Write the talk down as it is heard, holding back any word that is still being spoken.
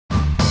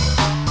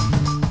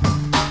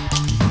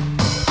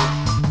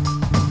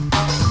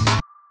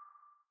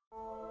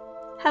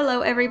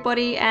Hello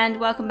everybody and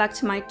welcome back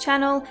to my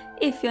channel.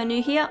 If you're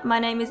new here, my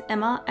name is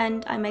Emma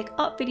and I make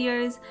art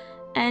videos,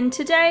 and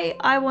today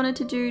I wanted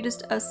to do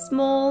just a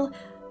small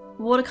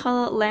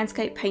watercolor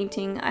landscape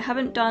painting. I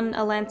haven't done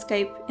a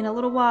landscape in a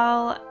little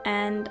while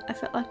and I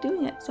felt like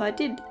doing it, so I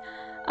did.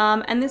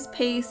 And this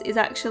piece is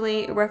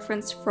actually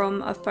referenced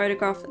from a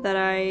photograph that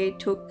I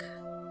took,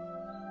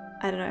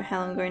 I don't know how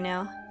long ago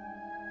now,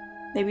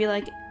 maybe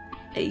like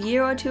a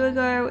year or two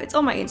ago. It's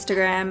on my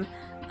Instagram.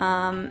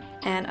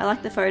 And I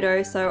like the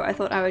photo, so I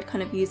thought I would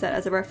kind of use that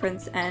as a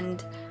reference,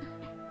 and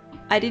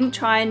I didn't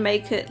try and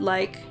make it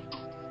like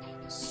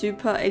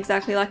super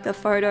exactly like the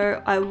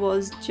photo. I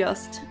was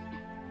just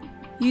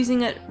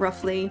using it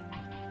roughly.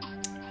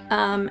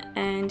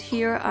 And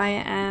here I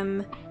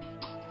am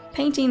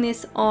painting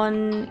this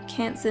on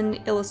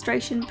Canson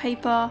illustration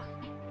paper.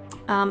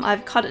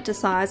 I've cut it to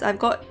size. I've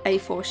got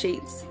A4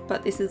 sheets,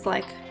 but this is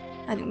like,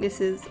 I think this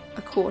is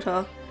a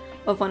quarter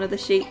of one of the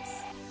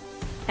sheets.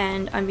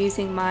 And I'm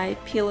using my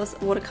peerless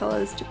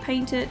watercolors to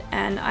paint it,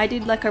 and I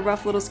did like a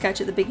rough little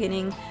sketch at the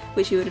beginning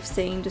which you would have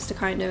seen just to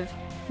kind of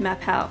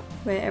map out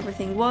where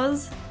everything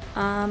was,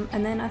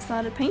 and then I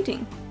started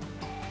painting.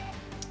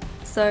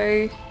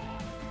 So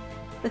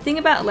the thing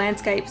about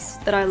landscapes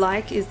that I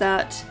like is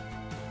that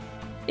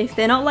if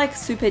they're not like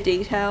super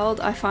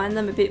detailed, I find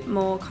them a bit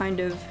more kind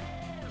of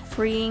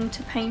freeing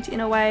to paint in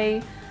a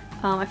way.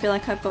 I feel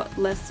like I've got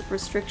less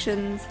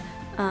restrictions,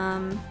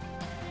 and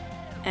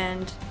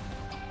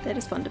they're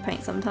just fun to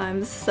paint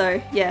sometimes,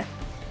 so yeah.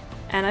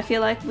 And I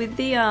feel like with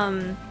the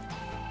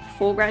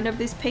foreground of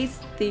this piece,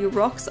 the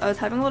rocks, I was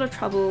having a lot of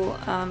trouble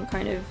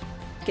kind of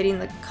getting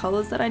the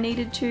colours that I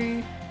needed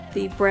to.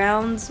 The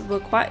browns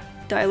were quite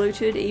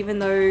diluted, even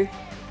though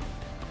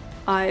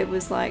I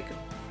was like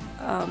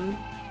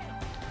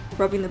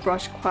rubbing the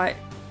brush quite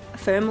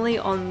firmly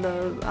on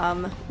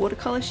the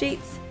watercolour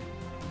sheets.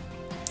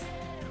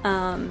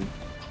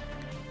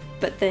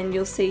 But then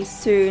you'll see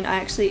soon I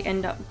actually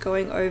end up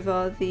going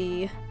over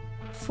the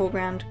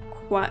foreground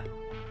quite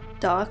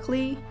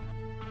darkly.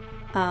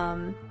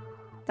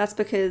 That's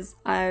because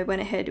I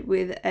went ahead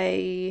with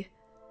a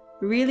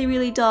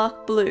really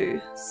dark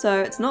blue, so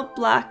it's not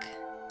black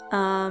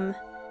and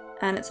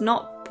it's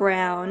not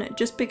brown,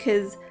 just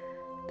because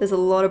there's a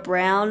lot of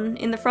brown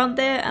in the front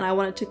there and I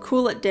wanted to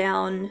cool it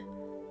down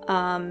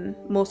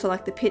more so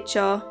like the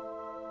picture,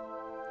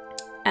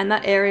 and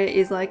that area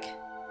is like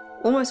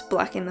almost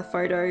black in the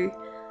photo,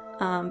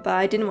 but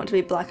I didn't want it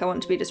to be black, I want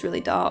it to be just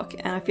really dark,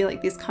 and I feel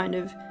like this kind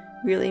of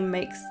really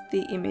makes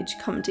the image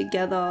come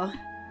together,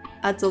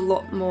 adds a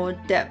lot more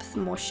depth,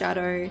 more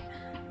shadow,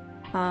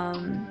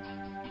 and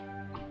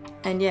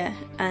yeah,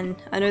 and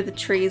I know the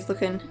tree is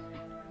looking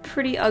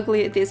pretty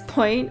ugly at this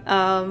point.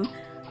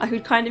 I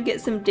could kind of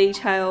get some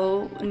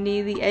detail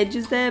near the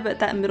edges there, but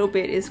that middle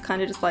bit is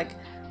kind of just like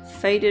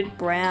faded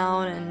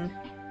brown and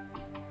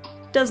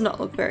does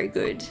not look very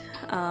good.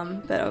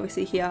 But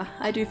obviously here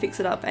I do fix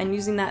it up, and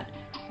using that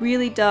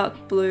really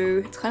dark blue,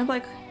 it's kind of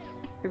like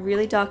a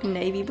really dark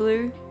navy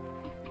blue,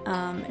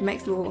 it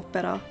makes it a lot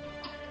better.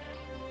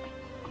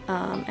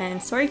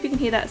 And sorry if you can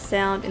hear that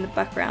sound in the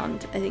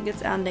background, I think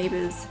it's our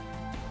neighbours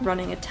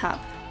running a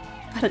tap,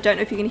 but I don't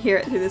know if you can hear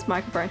it through this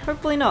microphone,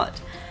 hopefully not.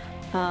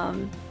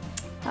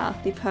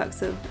 The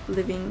perks of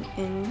living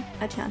in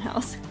a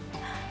townhouse.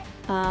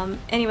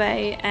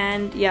 Anyway,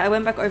 and yeah, I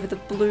went back over the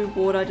blue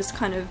water, just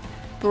kind of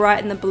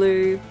brighten the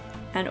blue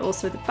and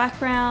also the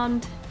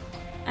background,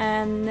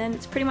 and then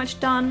it's pretty much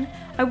done.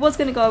 I was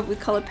going to go with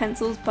coloured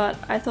pencils, but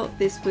I thought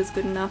this was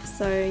good enough,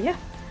 so yeah.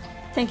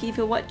 Thank you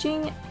for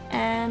watching,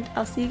 and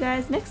I'll see you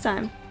guys next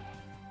time.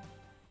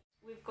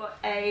 We've got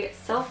a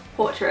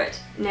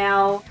self-portrait.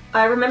 Now,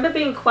 I remember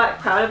being quite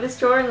proud of this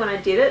drawing when I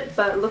did it,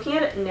 but looking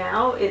at it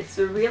now, it's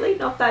really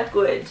not that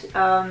good.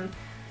 I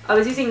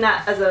was using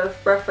that as a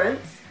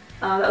reference.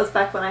 That was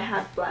back when I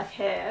had black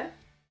hair.